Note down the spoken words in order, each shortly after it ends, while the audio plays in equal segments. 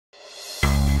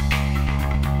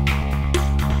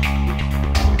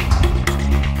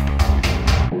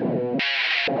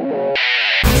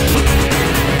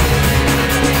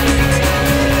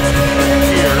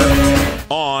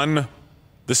on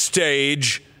the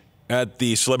stage at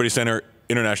the Celebrity Center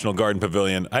International Garden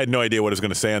Pavilion. I had no idea what I was going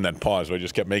to say on that pause, so I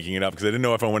just kept making it up because I didn't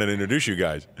know if I wanted to introduce you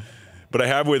guys. But I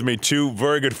have with me two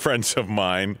very good friends of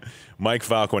mine, Mike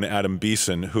Falco and Adam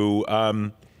Beason, who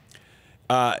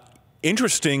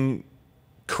interesting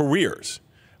careers,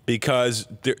 because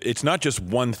it's not just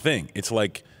one thing. It's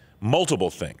like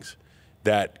multiple things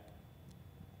that,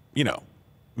 you know,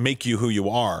 make you who you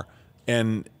are.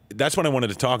 And that's what I wanted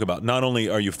to talk about. Not only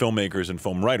are you filmmakers and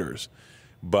film writers,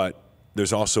 but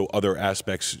there's also other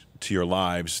aspects to your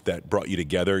lives that brought you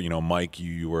together. You know, Mike,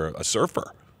 you were a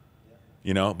surfer,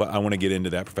 you know, but I want to get into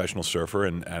that, professional surfer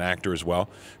and an actor as well.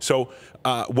 So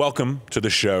welcome to the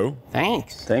show.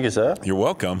 Thanks. Thank you, sir. You're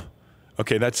welcome.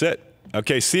 Okay, that's it.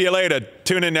 Okay, see you later.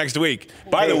 Tune in next week.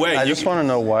 By the way, I just want to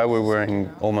know why we're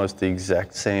wearing almost the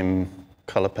exact same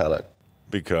color palette.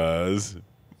 Because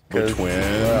we're twins.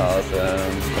 We're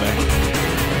awesome.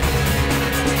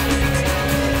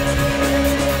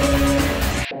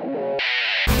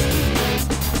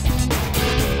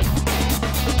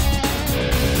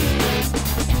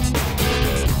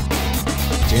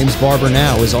 James Barbour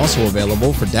Now is also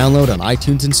available for download on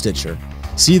iTunes and Stitcher.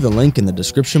 See the link in the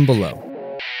description below.